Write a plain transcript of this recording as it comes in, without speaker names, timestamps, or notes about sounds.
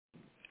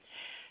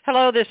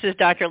Hello, this is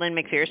Dr. Lynn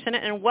McPherson,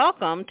 and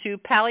welcome to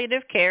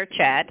Palliative Care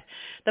Chat,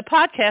 the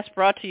podcast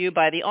brought to you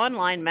by the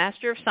online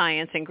Master of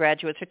Science and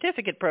Graduate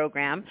Certificate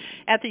program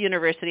at the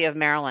University of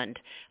Maryland.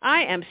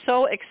 I am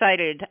so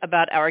excited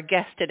about our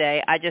guest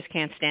today, I just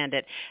can't stand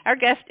it. Our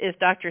guest is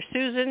Dr.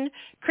 Susan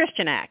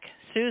Christianak.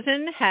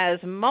 Susan has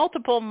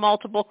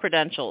multiple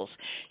credentials.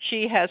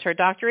 She has her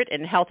doctorate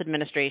in health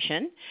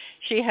administration.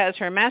 She has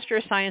her Master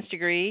of Science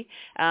degree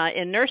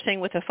in nursing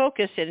with a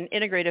focus in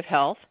integrative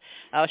health.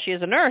 She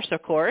is a nurse,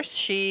 of course.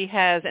 She's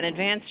an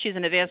advanced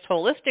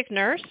holistic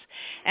nurse,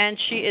 and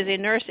she is a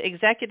nurse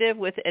executive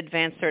with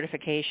advanced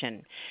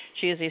certification.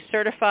 She is a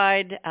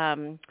certified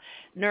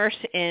nurse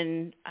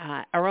in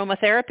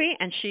aromatherapy,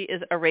 and she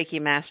is a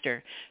Reiki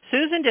master.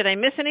 Susan, did I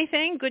miss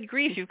anything? Good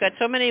grief, you've got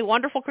so many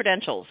wonderful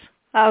credentials.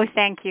 Oh,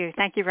 thank you.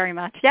 Thank you very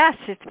much. Yes,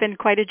 it's been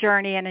quite a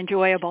journey and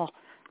enjoyable.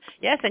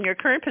 Yes, and your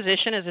current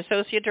position is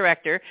Associate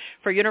Director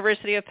for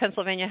University of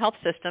Pennsylvania Health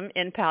System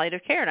in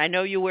palliative care, and I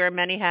know you wear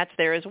many hats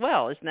there as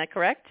well. Isn't that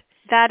correct?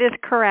 That is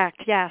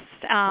correct, yes.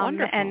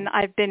 Wonderful. And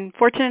I've been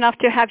fortunate enough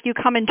to have you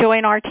come and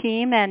join our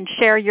team and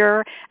share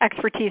your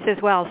expertise as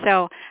well,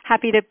 so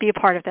happy to be a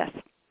part of this.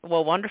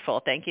 Well,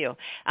 wonderful. Thank you.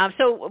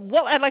 So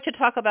what I'd like to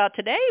talk about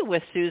today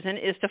with Susan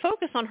is to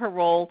focus on her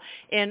role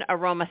in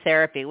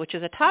aromatherapy, which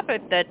is a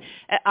topic that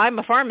I'm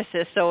a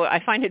pharmacist, so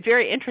I find it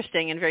very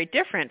interesting and very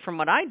different from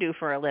what I do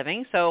for a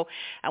living. So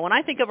when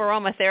I think of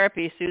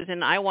aromatherapy,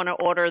 Susan, I want to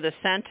order the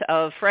scent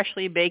of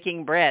freshly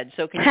baking bread.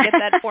 So can you get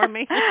that for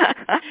me?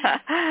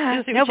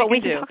 No, but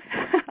we can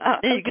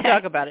You can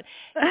talk about it.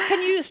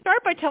 Can you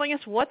start by telling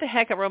us what the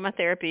heck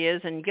aromatherapy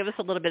is and give us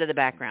a little bit of the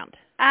background?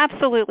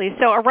 Absolutely.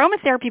 So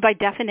aromatherapy by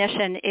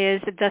definition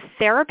is the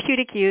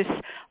therapeutic use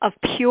of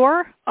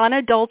pure,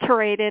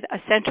 unadulterated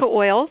essential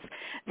oils,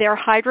 their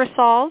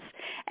hydrosols,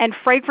 and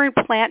fragrant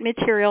plant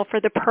material for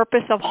the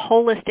purpose of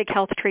holistic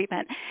health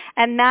treatment.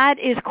 And that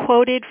is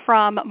quoted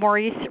from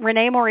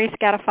Rene Maurice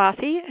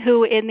Gattefossé,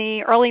 who in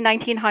the early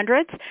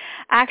 1900s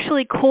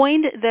actually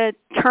coined the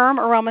term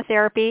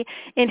aromatherapy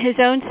in his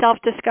own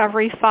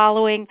self-discovery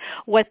following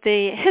what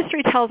the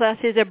history tells us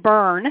is a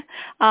burn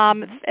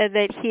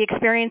that he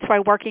experienced by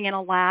working in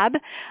a lab.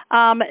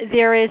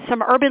 There is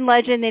some urban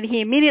legend that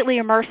he immediately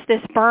immersed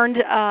this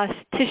burned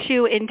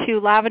tissue into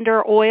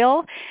lavender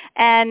oil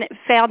and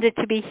found it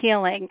to be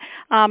healing.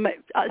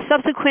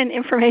 Subsequent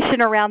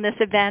information around this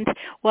event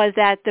was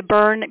that the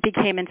burn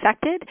became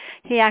infected.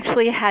 He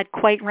actually had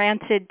quite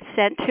rancid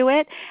scent to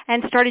it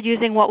and started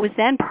using what was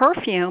then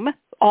perfume,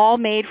 all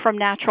made from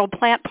natural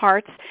plant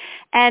parts.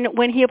 And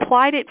when he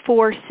applied it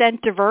for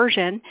scent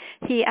diversion,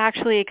 he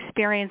actually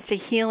experienced a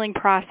healing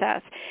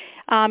process.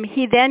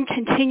 He then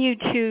continued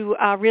to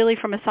really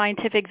from a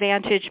scientific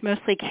vantage,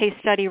 mostly case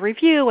study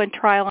review and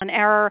trial and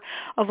error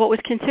of what was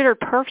considered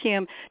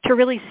perfume to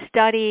really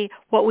study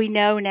what we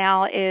know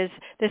now is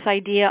this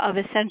idea of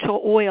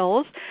essential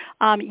oils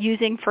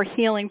using for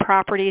healing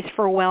properties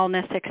for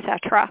wellness,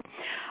 etc.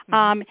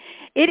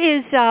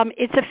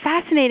 It's a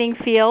fascinating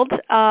field,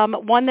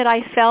 one that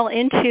I fell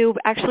into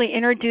actually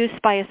introduced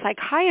by a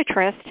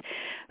psychiatrist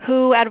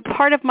who, at a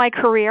part of my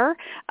career,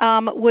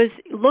 was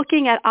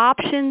looking at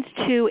options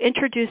to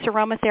introduce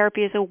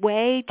aromatherapy as a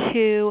way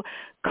to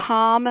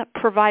calm,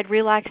 provide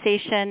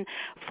relaxation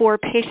for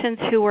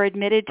patients who were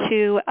admitted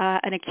to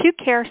an acute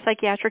care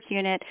psychiatric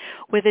unit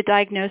with a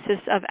diagnosis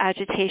of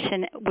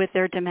agitation with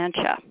their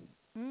dementia.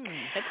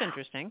 That's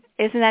interesting.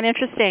 Isn't that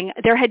interesting?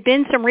 There had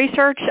been some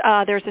research.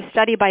 There's a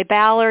study by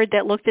Ballard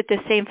that looked at the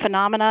same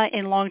phenomena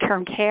in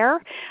long-term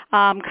care,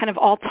 kind of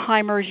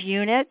Alzheimer's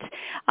unit,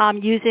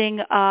 using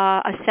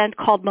a scent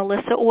called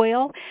Melissa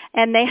oil.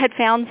 And they had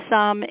found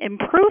some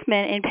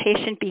improvement in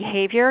patient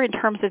behavior in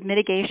terms of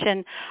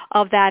mitigation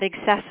of that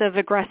excessive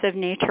aggressive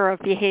nature of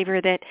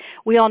behavior that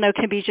we all know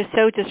can be just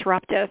so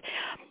disruptive.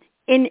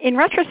 In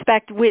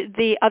retrospect, with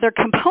the other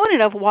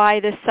component of why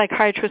this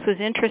psychiatrist was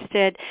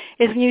interested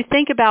is when you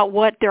think about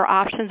what their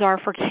options are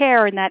for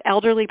care in that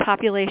elderly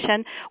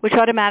population, which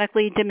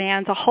automatically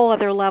demands a whole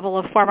other level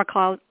of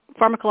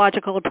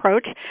pharmacological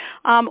approach.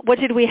 What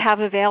did we have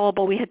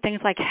available? We had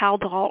things like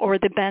Haldol or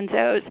the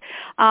benzos,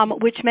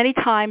 which many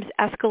times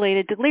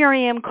escalated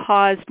delirium,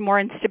 caused more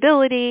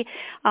instability,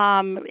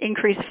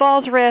 increased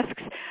falls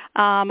risks,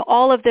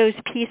 all of those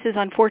pieces,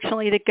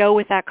 unfortunately, that go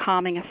with that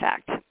calming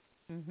effect.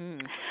 Mm-hmm.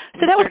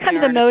 So that was kind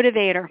of the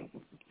motivator.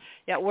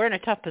 Yeah, we're in a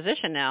tough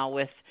position now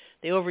with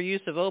the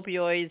overuse of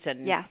opioids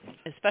and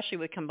especially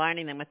with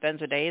combining them with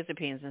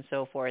benzodiazepines and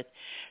so forth.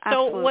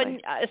 Absolutely.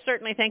 So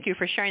certainly thank you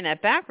for sharing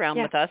that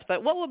background with us,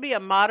 but what would be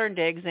a modern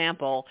day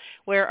example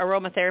where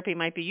aromatherapy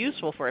might be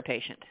useful for a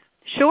patient?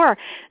 Sure.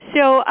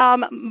 So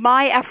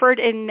my effort,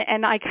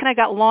 and I kind of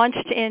got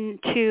launched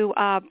into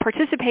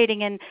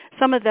participating in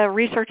some of the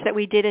research that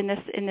we did in this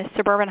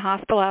suburban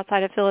hospital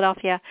outside of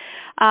Philadelphia,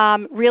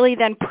 really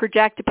then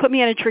put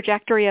me on a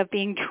trajectory of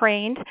being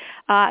trained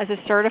as a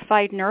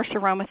certified nurse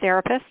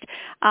aromatherapist.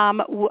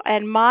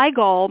 And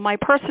my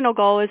personal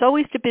goal is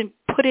always to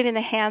put it in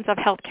the hands of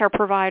healthcare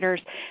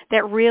providers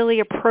that really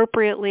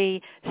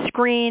appropriately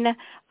screen,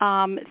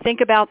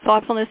 think about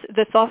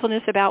the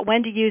thoughtfulness about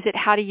when to use it,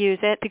 how to use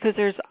it, because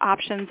there's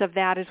options of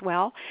that as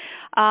well.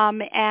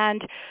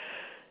 And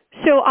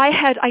so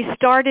I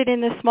started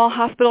in this small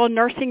hospital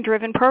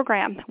nursing-driven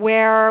program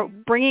where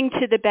bringing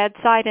to the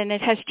bedside, and it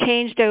has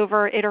changed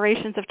over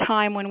iterations of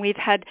time when we've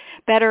had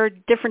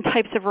different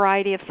types of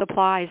variety of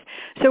supplies.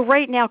 So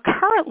right now,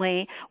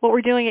 currently, what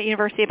we're doing at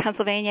University of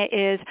Pennsylvania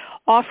is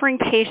offering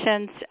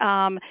patients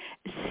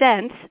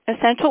scents,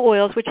 essential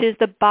oils, which is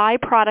the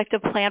byproduct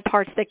of plant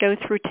parts that go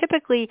through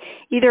typically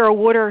either a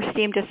water or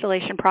steam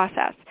distillation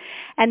process.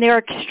 And they're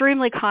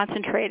extremely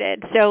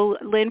concentrated. So,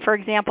 Lynn, for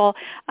example,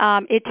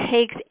 it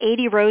takes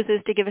 80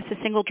 roses to give us a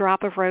single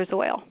drop of rose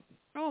oil.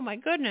 Oh, my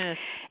goodness.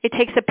 It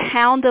takes a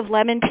pound of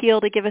lemon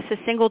peel to give us a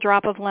single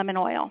drop of lemon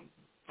oil.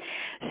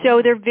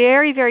 So they're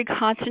very, very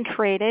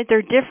concentrated.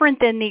 They're different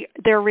than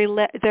their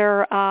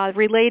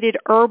related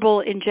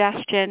herbal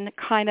ingestion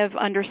kind of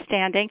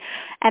understanding.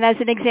 And as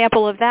an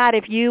example of that,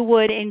 if you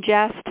would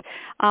ingest,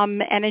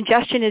 and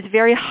ingestion is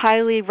very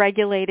highly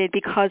regulated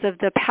because of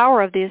the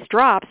power of these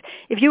drops.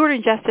 If you were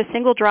to ingest a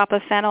single drop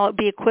of fennel, it would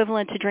be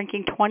equivalent to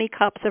drinking 20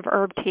 cups of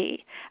herb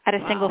tea at a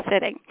single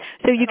sitting.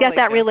 So you get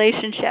that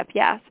relationship,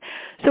 yes.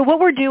 So what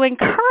we're doing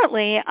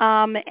currently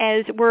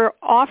is we're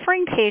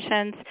offering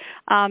patients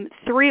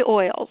 3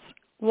 oils.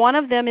 One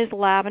of them is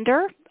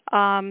lavender.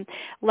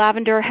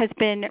 Lavender has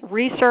been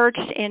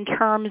researched in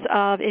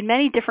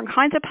many different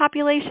kinds of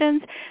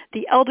populations,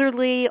 the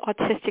elderly,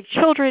 autistic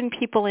children,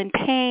 people in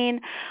pain.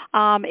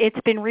 It's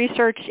been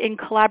researched in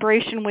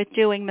collaboration with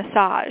doing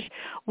massage,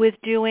 with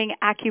doing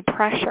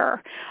acupressure.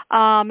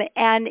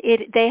 And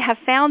they have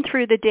found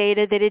through the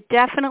data that it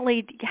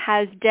definitely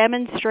has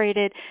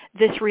demonstrated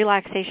this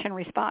relaxation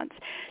response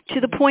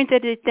to the point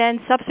that it then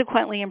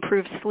subsequently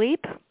improves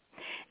sleep.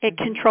 It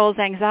controls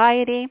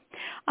anxiety,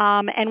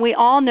 and we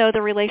all know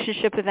the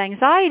relationship of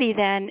anxiety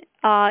then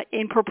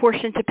in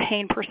proportion to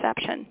pain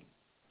perception.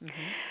 Mm-hmm.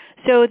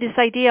 So this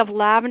idea of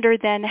lavender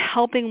then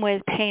helping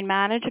with pain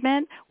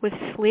management, with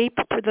sleep,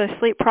 the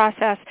sleep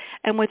process,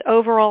 and with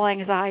overall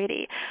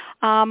anxiety.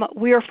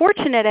 We are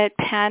fortunate at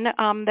Penn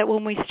that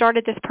when we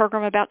started this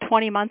program about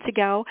 20 months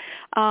ago,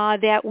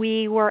 that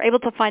we were able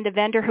to find a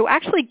vendor who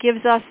actually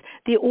gives us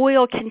the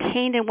oil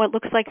contained in what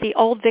looks like the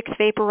old Vicks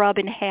Vapor Rub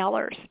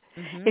inhalers,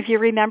 if you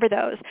remember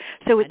those.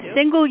 So it's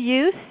single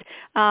use.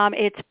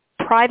 It's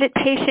private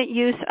patient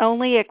use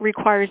only. It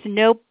requires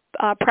no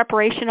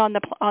preparation on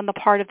the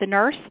part of the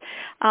nurse.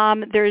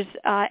 There's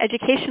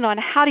education on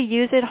how to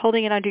use it,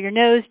 holding it under your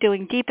nose,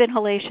 doing deep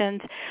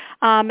inhalations,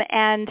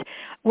 and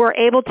we're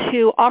able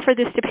to offer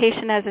this to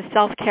patients as a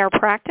self-care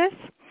practice.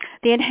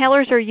 The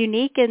inhalers are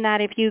unique in that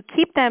if you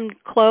keep them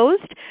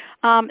closed,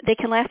 they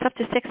can last up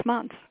to 6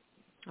 months.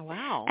 Oh,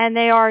 wow. And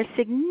they are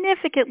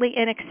significantly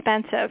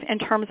inexpensive in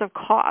terms of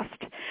cost.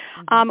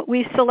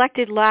 We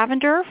selected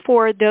lavender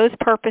for those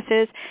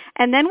purposes,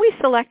 and then we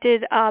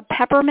selected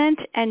peppermint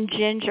and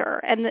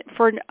ginger and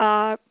for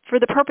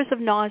the purpose of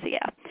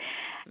nausea.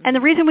 And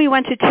the reason we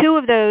went to 2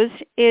 of those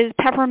is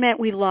peppermint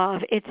we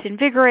love. It's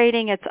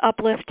invigorating. It's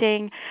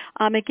uplifting.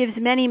 It gives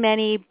many,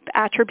 many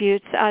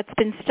attributes. It's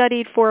been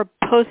studied for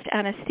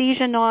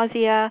post-anesthesia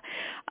nausea.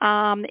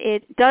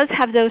 It does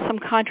have, some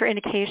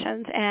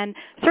contraindications, and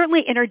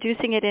certainly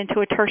introducing it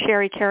into a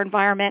tertiary care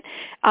environment,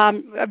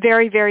 a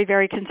very, very,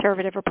 very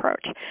conservative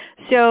approach.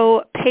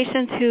 So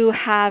patients who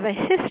have a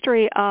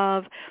history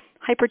of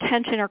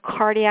hypertension or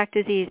cardiac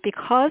disease,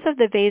 because of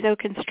the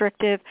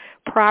vasoconstrictive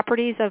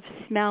properties of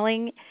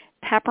smelling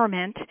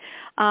peppermint,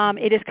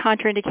 it is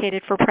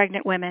contraindicated for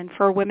pregnant women,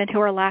 for women who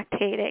are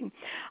lactating,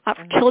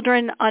 for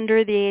children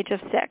under the age of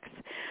 6.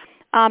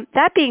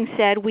 That being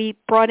said, we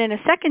brought in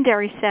a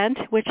secondary scent,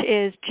 which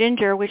is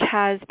ginger, which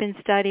has been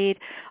studied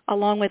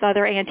along with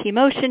other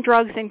anti-motion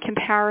drugs in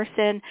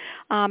comparison,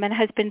 and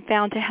has been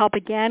found to help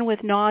again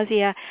with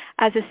nausea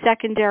as a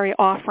secondary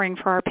offering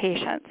for our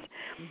patients.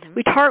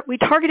 We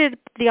targeted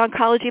the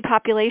oncology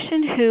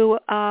population who,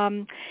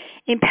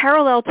 in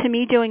parallel to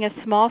me doing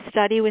a small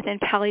study within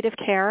palliative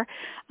care,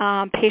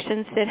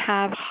 patients that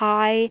have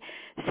high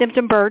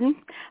symptom burden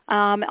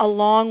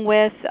along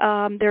with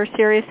their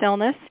serious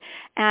illness,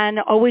 and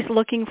always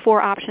looking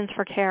for options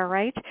for care,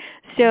 right?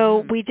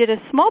 So we did a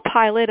small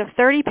pilot of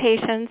 30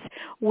 patients.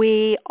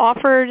 We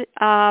offered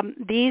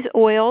these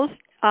oils.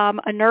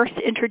 A nurse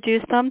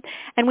introduced them.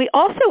 And we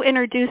also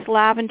introduced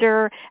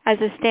lavender as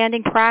a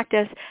standing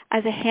practice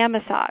as a hand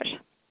massage.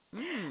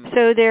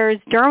 So there's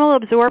dermal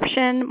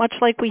absorption, much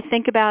like we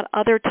think about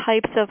other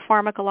types of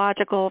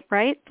pharmacological,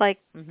 right, like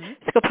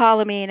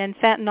scopolamine and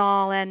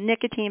fentanyl and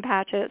nicotine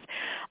patches.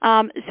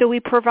 So we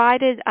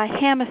provided a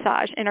hand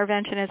massage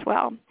intervention as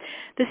well.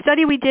 The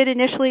study we did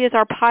initially as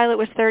our pilot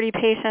was 30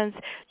 patients.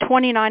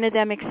 29 of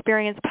them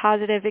experienced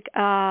positive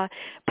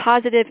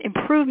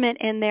improvement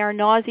in their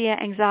nausea,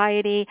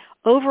 anxiety,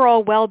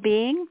 overall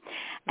well-being.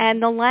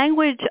 And the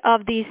language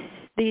of these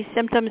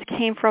symptoms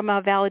came from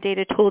a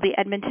validated tool, the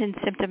Edmonton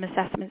Symptom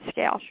Assessment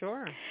Scale.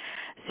 Sure.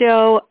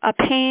 So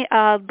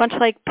much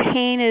like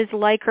pain is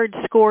Likert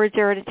score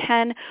 0 to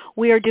 10,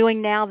 we are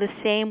doing now the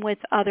same with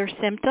other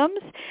symptoms.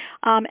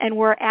 And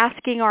we're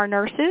asking our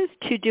nurses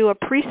to do a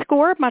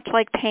pre-score, much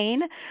like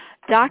pain,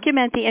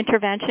 document the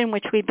intervention,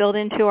 which we build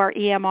into our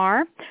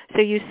EMR.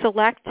 So you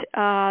select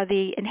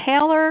the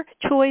inhaler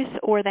choice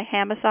or the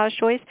hand massage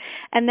choice,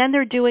 and then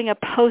they're doing a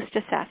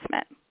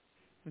post-assessment.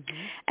 Mm-hmm.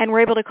 And we're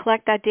able to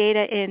collect that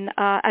data in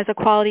as a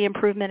quality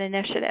improvement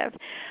initiative.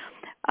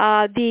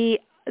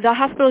 The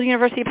Hospital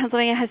University of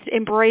Pennsylvania has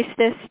embraced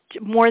this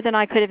more than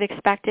I could have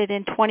expected.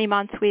 In 20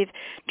 months, we've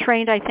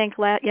trained, I think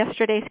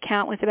yesterday's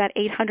count was about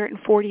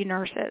 840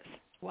 nurses.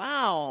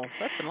 Wow,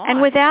 that's a lot.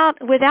 And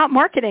without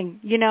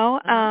marketing,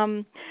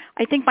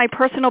 I think my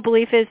personal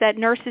belief is that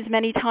nurses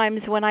many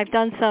times when I've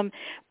done some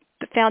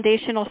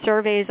foundational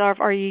surveys of,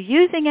 are you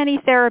using any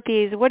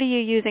therapies? What are you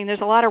using?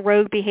 There's a lot of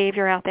rogue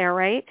behavior out there,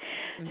 right?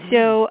 Mm-hmm.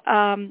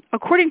 So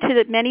according to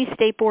the many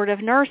state board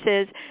of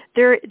nurses,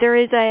 there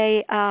is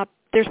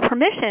there's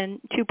permission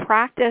to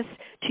practice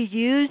to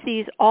use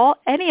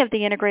any of the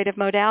integrative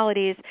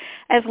modalities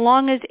as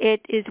long as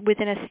it is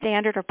within a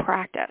standard of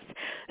practice.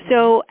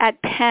 So at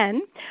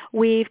Penn,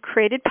 we've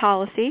created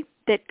policy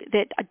that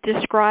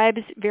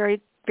describes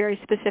very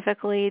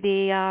specifically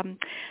the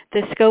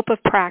scope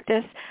of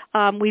practice.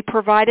 We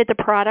provided the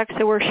product,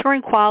 so we're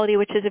assuring quality,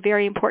 which is a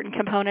very important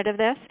component of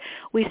this.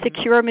 We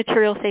secure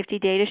material safety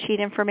data sheet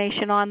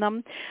information on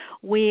them.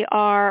 We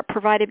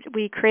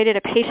created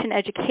a patient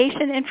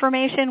education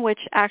information, which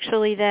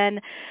actually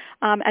then,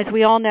 as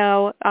we all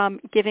know,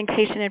 giving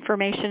patient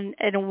information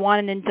in a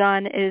one and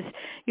done is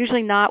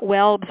usually not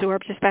well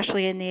absorbed,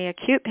 especially in the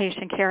acute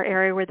patient care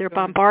area where they're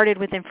bombarded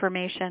with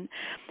information.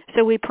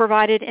 So we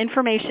provided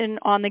information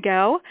on the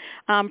go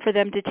for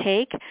them to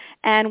take,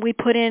 and we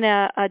put in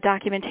a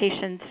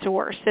documentation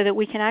source so that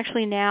we can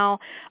actually now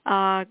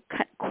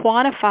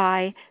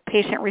quantify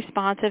patient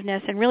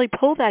responsiveness and really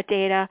pull that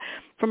data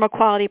from a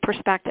quality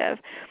perspective.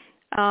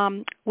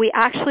 We've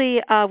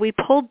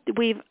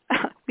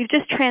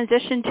just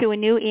transitioned to a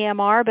new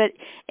EMR, but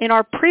in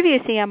our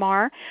previous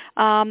EMR,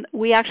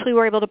 we actually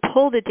were able to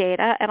pull the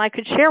data, and I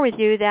could share with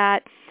you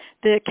that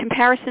the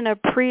comparison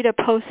of pre to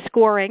post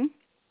scoring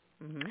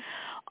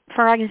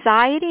for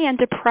anxiety and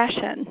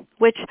depression,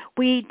 which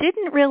we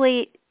didn't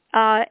really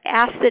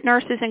ask that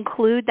nurses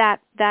include that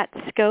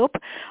scope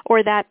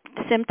or that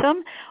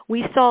symptom,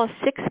 we saw a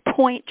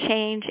 6-point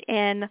change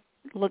in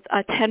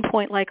a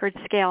 10-point Likert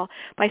scale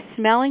by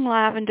smelling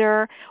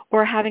lavender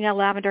or having a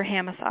lavender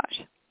hand massage.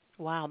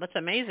 Wow, that's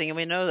amazing. And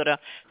we know that a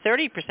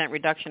 30%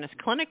 reduction is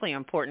clinically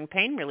important,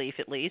 pain relief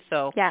at least,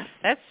 so yes.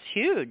 That's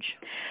huge.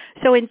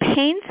 So in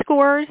pain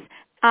scores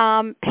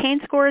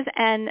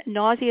and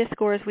nausea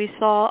scores, we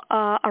saw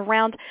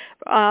around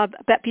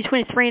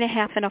between a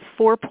 3.5 and a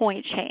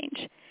 4-point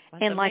change.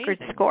 That's in amazing.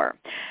 Likert score.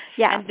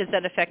 Yeah. And does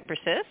that effect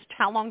persist?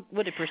 How long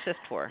would it persist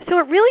for? So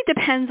it really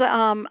depends.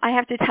 I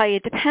have to tell you,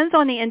 it depends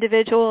on the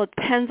individual. It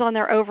depends on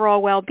their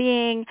overall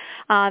well-being,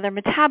 their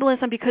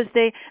metabolism, because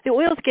the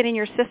oils get in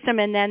your system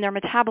and then they're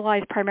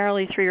metabolized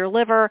primarily through your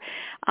liver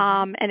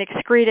and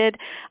excreted.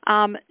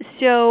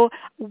 So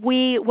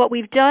what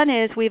we've done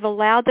is we've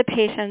allowed the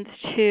patients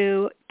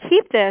to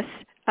keep this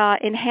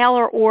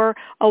inhaler or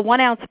a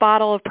 1-ounce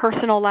bottle of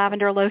personal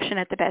lavender lotion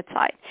at the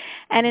bedside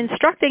and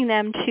instructing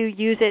them to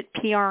use it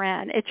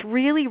PRN. It's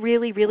really,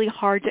 really, really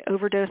hard to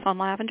overdose on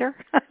lavender.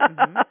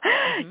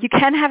 You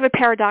can have a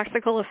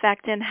paradoxical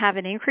effect and have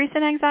an increase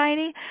in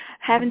anxiety.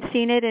 Haven't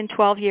seen it in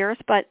 12 years,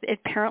 but it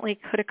apparently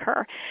could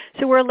occur.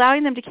 So we're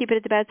allowing them to keep it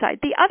at the bedside.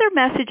 The other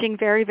messaging,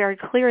 very, very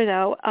clear,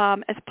 though,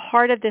 as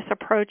part of this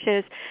approach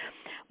is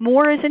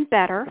more isn't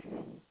better.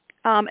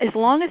 As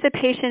long as the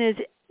patient is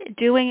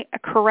doing a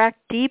correct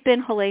deep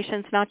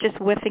inhalations, not just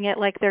whiffing it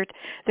like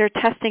they're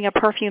testing a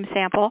perfume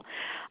sample,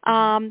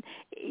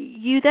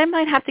 you then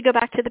might have to go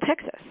back to the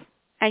Pyxis.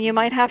 And you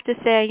might have to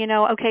say,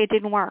 okay, it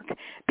didn't work.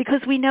 Because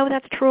we know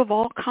that's true of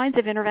all kinds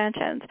of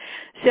interventions.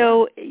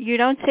 So you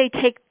don't say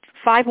take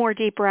 5 more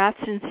deep breaths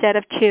instead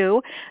of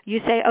 2.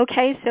 You say,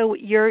 okay, so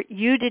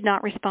you did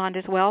not respond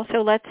as well,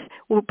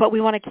 but we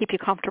want to keep you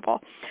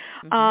comfortable.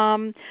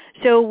 So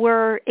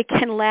it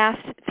can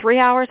last 3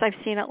 hours. I've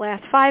seen it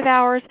last 5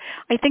 hours.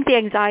 I think the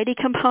anxiety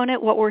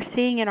component, what we're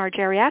seeing in our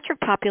geriatric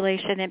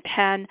population in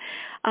Penn,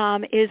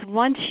 is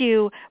once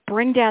you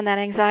bring down that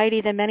anxiety,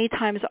 then many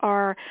times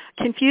our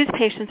confused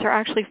patients are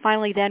actually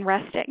finally then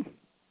resting.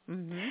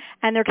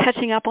 And they're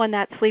catching up on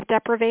that sleep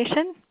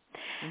deprivation.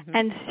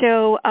 And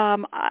so,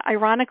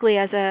 ironically,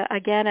 as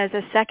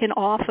a second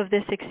off of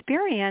this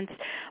experience,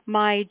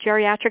 my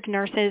geriatric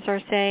nurses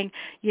are saying,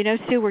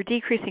 Sue, we're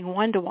decreasing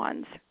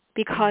 1-to-1s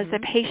because the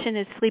patient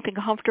is sleeping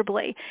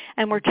comfortably,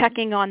 and we're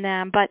checking on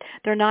them, but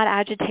they're not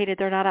agitated,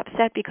 they're not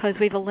upset because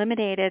we've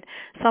eliminated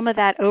some of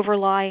that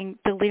overlying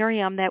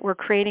delirium that we're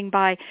creating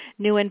by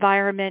new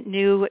environment,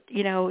 new,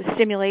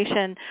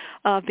 stimulation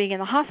of being in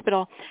the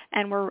hospital,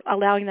 and we're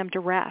allowing them to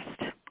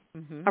rest.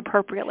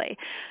 appropriately.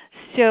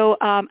 So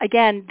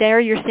again, there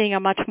you're seeing a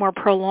much more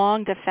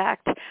prolonged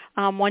effect.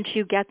 Once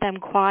you get them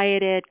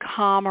quieted,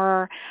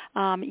 calmer,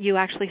 you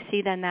actually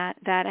see then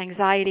that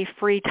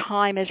anxiety-free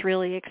time is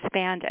really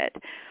expanded.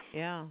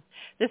 Yeah.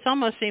 This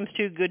almost seems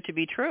too good to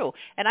be true.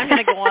 And I'm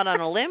going to go out on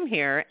a limb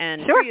here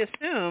and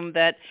assume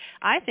that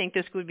I think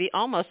this would be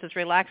almost as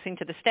relaxing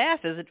to the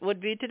staff as it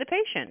would be to the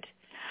patient.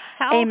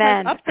 How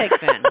has uptake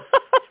been?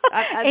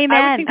 I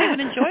would think they would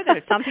enjoy that.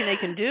 It's something they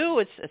can do.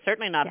 It's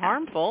certainly not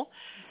harmful.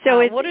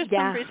 So what is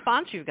some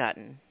response you've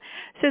gotten?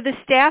 So the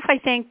staff, I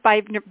think,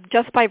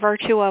 just by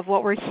virtue of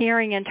what we're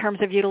hearing in terms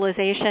of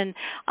utilization,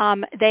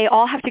 they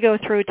all have to go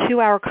through a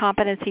 2-hour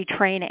competency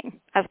training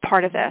as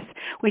part of this.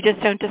 We just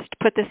don't just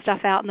put this stuff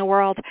out in the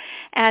world.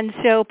 And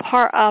so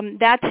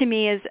that to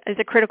me is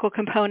a critical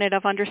component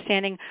of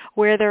understanding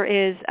where there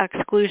is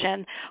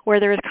exclusion,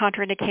 where there is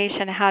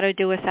contraindication, how to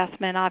do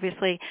assessment,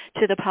 obviously,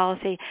 to the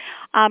policy.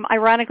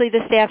 Ironically,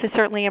 the staff is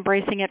certainly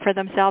embracing it for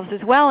themselves as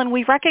well, and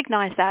we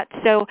recognize that.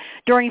 So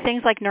during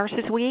things like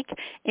Nurses Week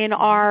in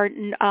our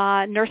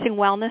Nursing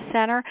Wellness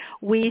Center,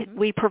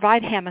 we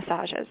provide hand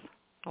massages.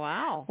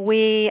 Wow.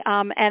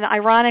 And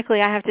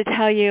ironically, I have to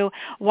tell you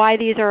why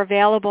these are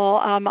available.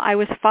 I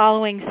was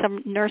following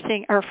some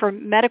nursing or for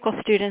medical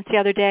students the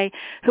other day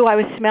who I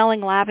was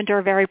smelling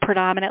lavender very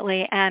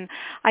predominantly, and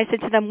I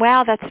said to them,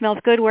 "Wow, that smells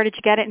good. Where did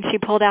you get it?" And she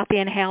pulled out the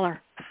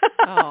inhaler.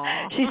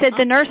 She said,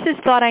 "The nurses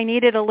thought I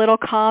needed a little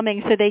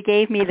calming, so they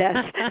gave me this."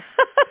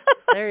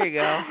 There you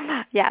go.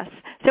 Yes.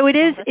 So it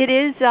is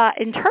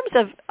in terms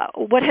of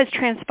what has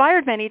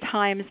transpired many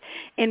times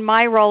in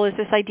my role is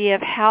this idea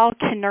of how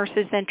can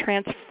nurses then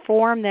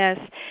transform this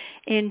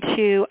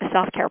into a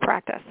self-care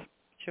practice.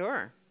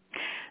 Sure.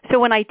 So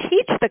when I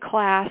teach the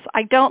class,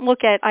 I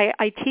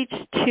teach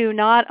to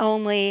not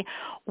only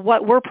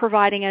what we're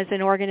providing as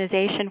an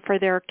organization for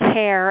their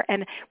care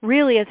and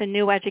really as a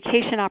new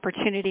education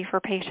opportunity for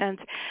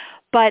patients,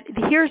 but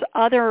here's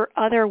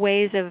other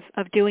ways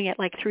of doing it,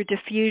 like through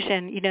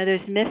diffusion.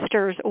 There's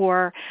misters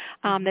or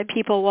that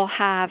people will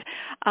have,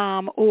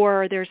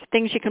 or there's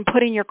things you can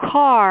put in your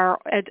car,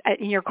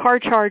 in your car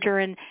charger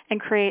and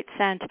create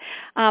scent.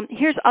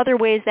 Here's other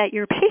ways that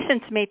your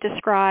patients may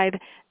describe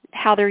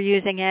how they're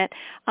using it,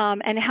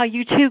 and how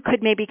you too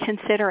could maybe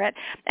consider it.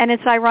 And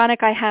it's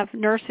ironic, I have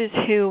nurses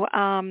who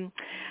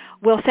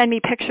will send me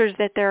pictures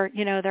that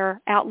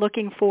they're out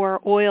looking for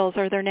oils,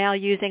 or they're now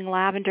using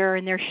lavender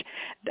and they're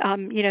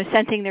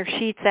scenting their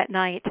sheets at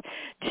night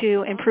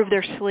to improve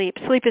their sleep.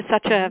 Sleep is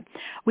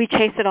we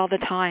chase it all the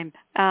time.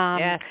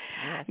 Yes.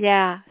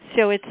 Yeah.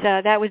 So it's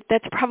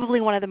that's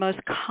probably one of the most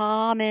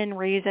common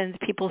reasons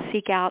people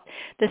seek out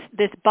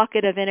this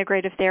bucket of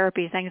integrative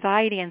therapies: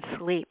 anxiety and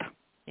sleep.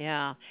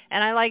 Yeah,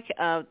 and I like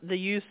the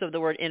use of the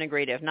word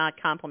integrative,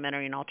 not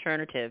complementary and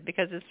alternative,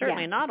 because it's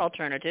certainly not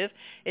alternative.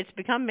 It's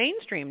become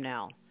mainstream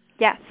now.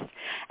 Yes.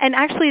 And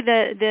actually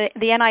the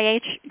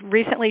NIH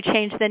recently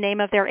changed the name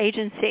of their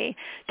agency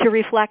to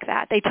reflect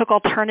that. They took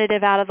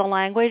alternative out of the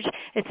language.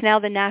 It's now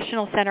the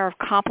National Center of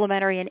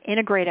Complementary and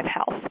Integrative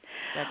Health,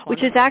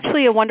 which is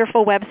actually a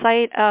wonderful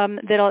website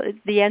the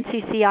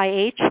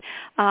NCCIH,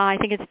 I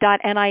think it's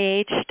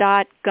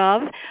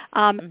 .nih.gov.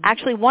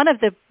 Actually, one of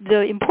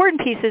the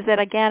important pieces that,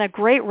 again, a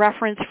great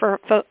reference for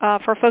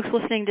folks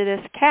listening to this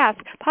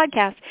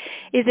podcast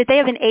is that they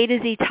have an A to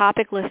Z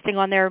topic listing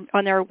on their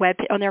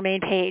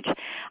main page.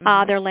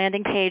 Their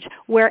landing page,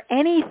 where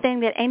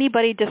anything that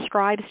anybody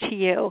describes to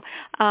you,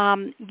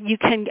 you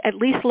can at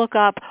least look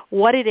up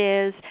what it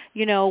is,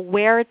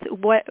 where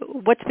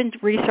what's been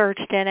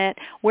researched in it,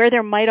 where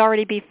there might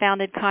already be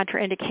founded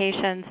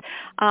contraindications,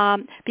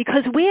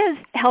 because we as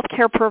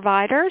healthcare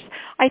providers,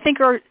 I think,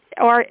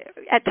 are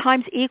at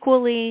times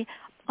equally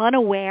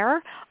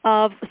unaware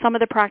of some of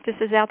the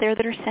practices out there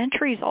that are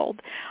centuries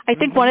old. I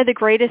think one of the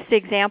greatest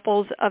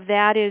examples of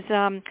that is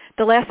the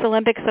last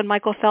Olympics when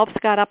Michael Phelps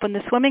got up on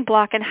the swimming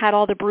block and had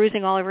all the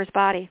bruising all over his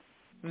body.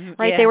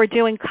 Right? Yeah. They were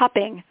doing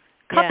cupping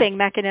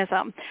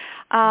mechanism.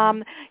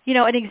 An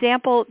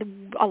example,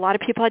 a lot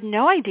of people had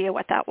no idea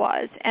what that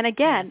was. And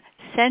again,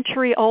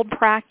 century-old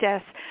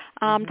practice.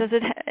 Does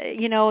it,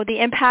 the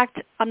impact,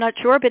 I'm not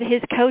sure, but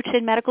his coach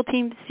and medical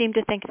team seemed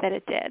to think that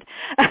it did.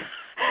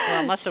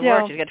 Well, it must have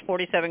worked. He's got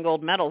 47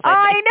 gold medals,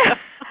 I think. know.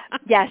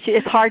 Yes,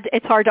 it's hard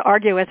to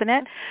argue, isn't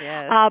it?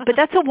 Yes. But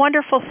that's a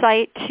wonderful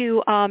site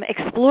to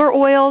explore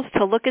oils,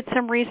 to look at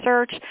some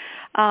research,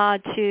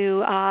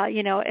 to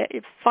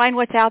find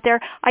what's out there.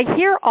 I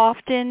hear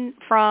often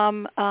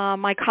from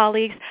my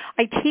colleagues,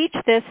 I teach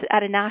this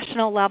at a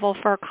national level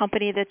for a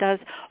company that does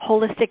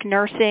holistic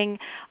nursing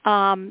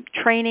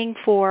training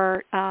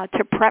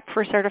to prep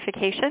for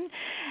certification.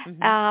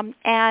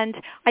 And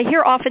I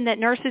hear often that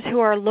nurses who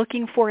are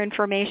looking for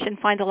information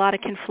find a lot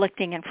of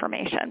conflicting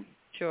information.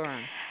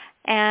 Sure.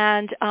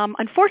 And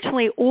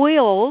unfortunately,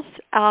 oils,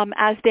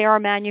 as they are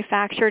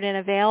manufactured and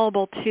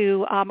available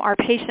to our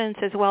patients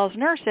as well as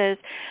nurses,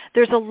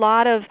 there's a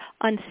lot of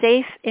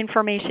unsafe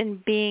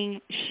information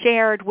being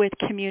shared with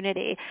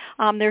community.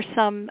 There's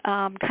some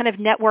kind of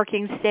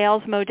networking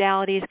sales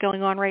modalities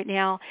going on right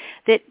now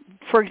that,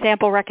 for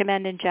example,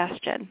 recommend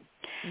ingestion.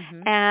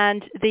 Mm-hmm.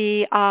 And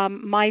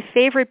my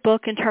favorite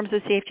book in terms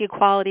of safety and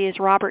quality is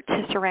Robert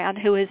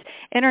Tisserand, who is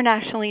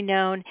internationally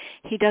known.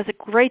 He does a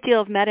great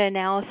deal of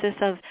meta-analysis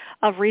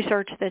of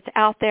research that's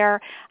out there.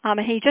 And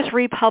he just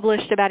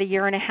republished about a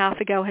year and a half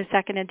ago his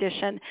second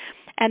edition.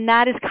 And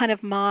that is kind of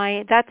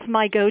that's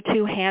my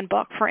go-to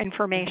handbook for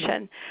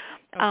information.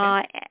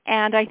 Okay.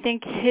 And I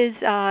think his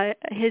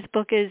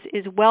book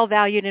is well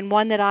valued, and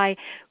one that I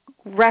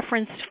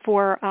referenced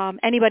for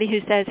anybody who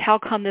says, how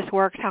come this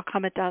works, how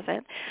come it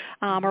doesn't,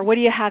 or what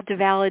do you have to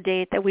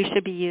validate that we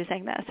should be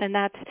using this? And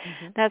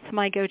that's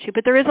my go-to.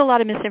 But there is a lot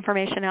of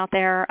misinformation out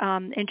there.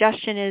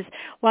 Ingestion is,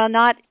 while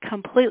not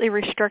completely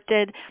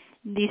restricted,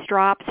 these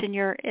drops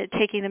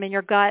taking them in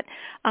your gut,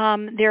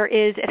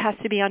 it has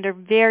to be under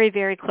very,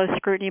 very close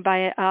scrutiny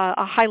by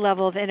a high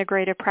level of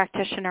integrative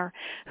practitioner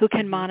who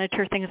can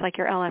monitor things like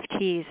your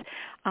LFTs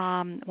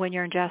when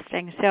you're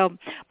ingesting. So,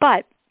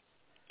 but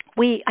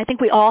I think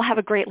we all have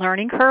a great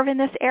learning curve in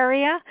this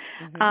area.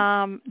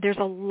 There's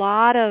a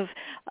lot of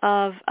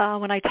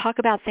when I talk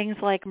about things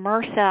like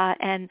MRSA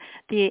and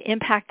the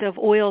impact of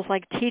oils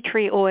like tea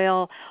tree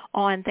oil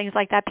on things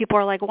like that, people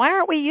are like, why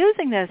aren't we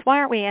using this? Why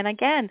aren't we? And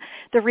again,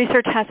 the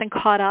research hasn't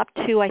caught up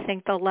to, I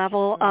think, the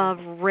level of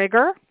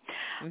rigor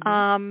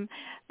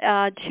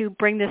to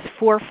bring this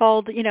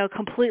fourfold,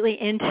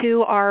 completely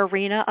into our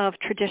arena of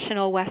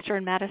traditional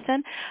Western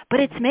medicine. But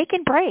it's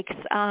making breaks.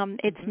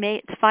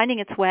 It's finding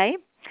its way.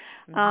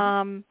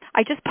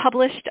 I just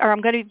published, or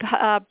I'm going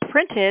to be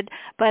printed,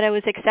 but I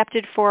was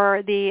accepted for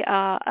an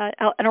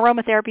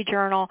aromatherapy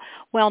journal,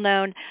 well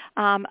known,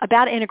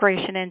 about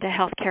integration into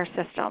healthcare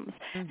systems.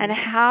 And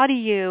how do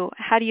you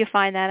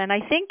find that? And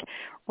I think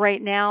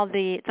right now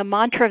the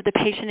mantra of the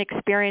patient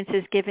experience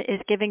is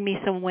giving me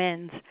some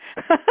wins.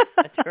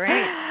 That's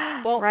great.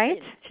 Well,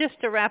 right? Just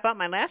to wrap up,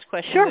 my last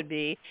question would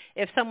be,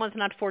 if someone's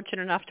not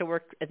fortunate enough to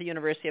work at the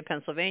University of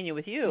Pennsylvania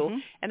with you,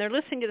 and they're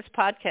listening to this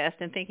podcast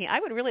and thinking, I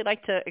would really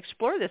like to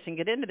explore this and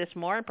get into this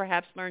more and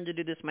perhaps learn to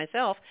do this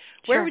myself,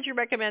 where would you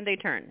recommend they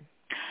turn?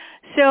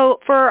 So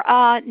for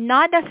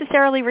not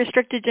necessarily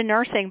restricted to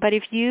nursing, but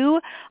if you,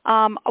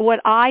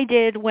 what I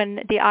did when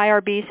the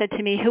IRB said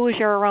to me, who is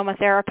your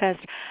aromatherapist,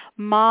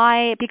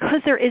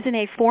 because there isn't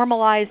a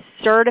formalized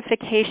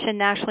certification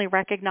nationally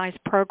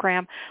recognized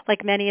program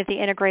like many of the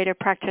integrative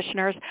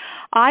practitioners,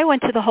 I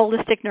went to the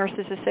Holistic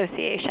Nurses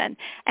Association,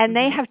 and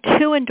they have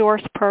 2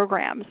 endorsed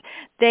programs.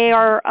 They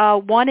are,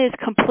 one is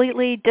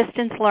completely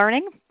distance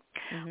learning,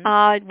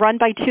 run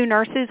by 2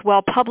 nurses,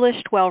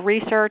 well-published,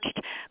 well-researched,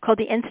 called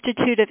the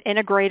Institute of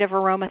Integrative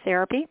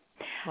Aromatherapy.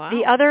 Wow.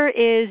 The other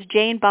is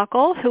Jane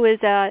Buckle, who is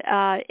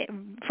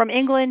from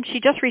England. She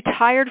just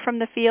retired from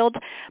the field,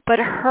 but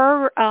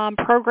her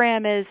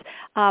program is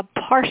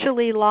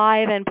partially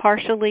live and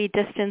partially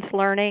distance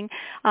learning.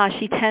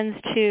 She tends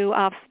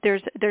to,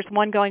 there's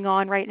one going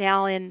on right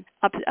now in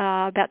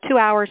about 2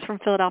 hours from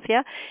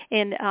Philadelphia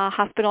in a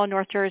hospital in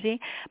North Jersey.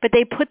 But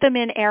they put them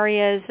in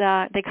areas,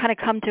 they kind of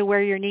come to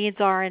where your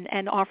needs are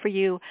and offer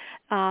you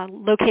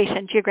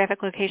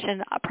geographic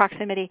location,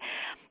 proximity.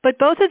 But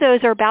both of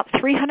those are about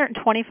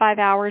 325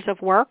 hours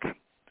of work,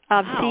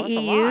 of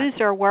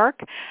CEUs or work.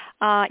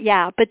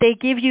 But they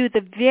give you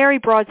the very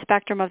broad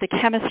spectrum of the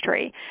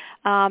chemistry,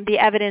 the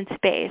evidence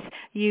base.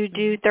 You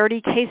do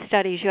 30 case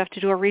studies. You have to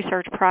do a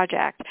research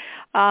project.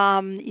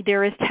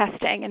 There is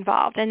testing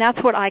involved. And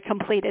that's what I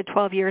completed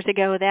 12 years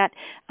ago. That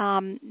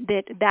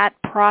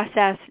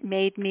process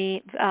made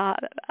me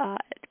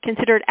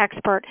considered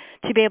expert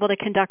to be able to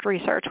conduct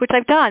research, which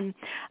I've done.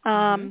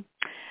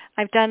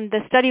 I've done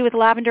the study with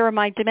lavender in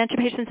my dementia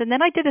patients, and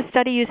then I did a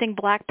study using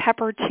black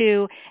pepper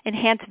to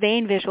enhance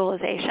vein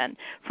visualization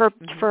for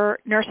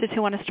nurses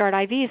who want to start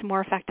IVs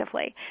more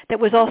effectively. That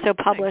was also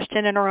published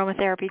in an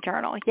aromatherapy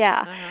journal.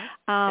 Kind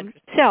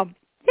of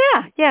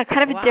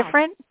a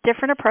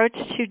different approach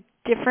to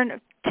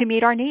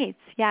meet our needs.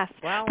 Yes,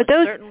 but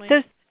those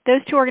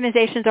 2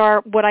 organizations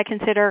are what I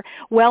consider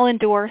well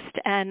endorsed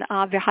and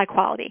very high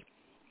quality.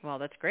 Well,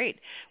 that's great.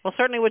 Well,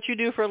 certainly what you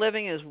do for a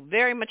living is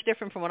very much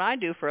different from what I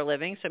do for a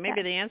living, so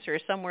maybe the answer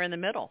is somewhere in the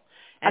middle.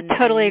 I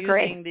totally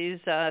agree. Using these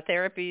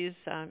therapies,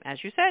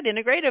 as you said,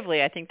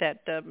 integratively, I think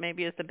that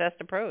maybe is the best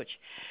approach.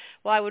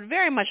 Well, I would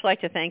very much like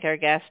to thank our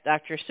guest,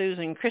 Dr.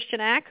 Susan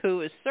Christianak,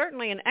 who is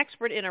certainly an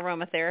expert in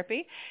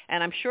aromatherapy,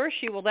 and I'm sure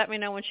she will let me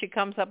know when she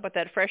comes up with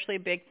that freshly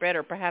baked bread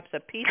or perhaps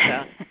a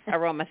pizza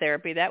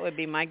aromatherapy. That would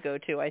be my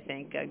go-to, I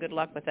think. Good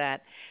luck with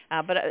that.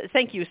 But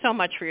thank you so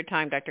much for your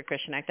time, Dr.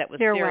 Christianak. That was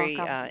very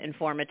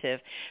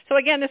informative. So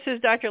again, this is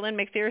Dr. Lynn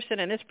McPherson,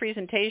 and this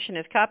presentation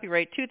is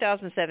copyright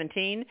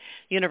 2017,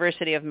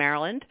 University of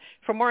Maryland.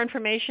 For more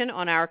information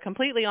on our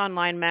completely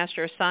online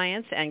Master of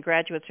Science and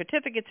graduate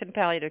certificates in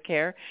palliative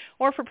care,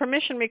 or for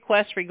permission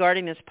requests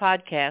regarding this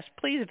podcast,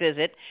 please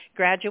visit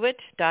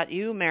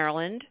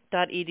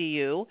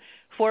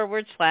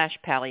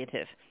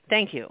graduate.umaryland.edu/palliative.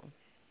 Thank you.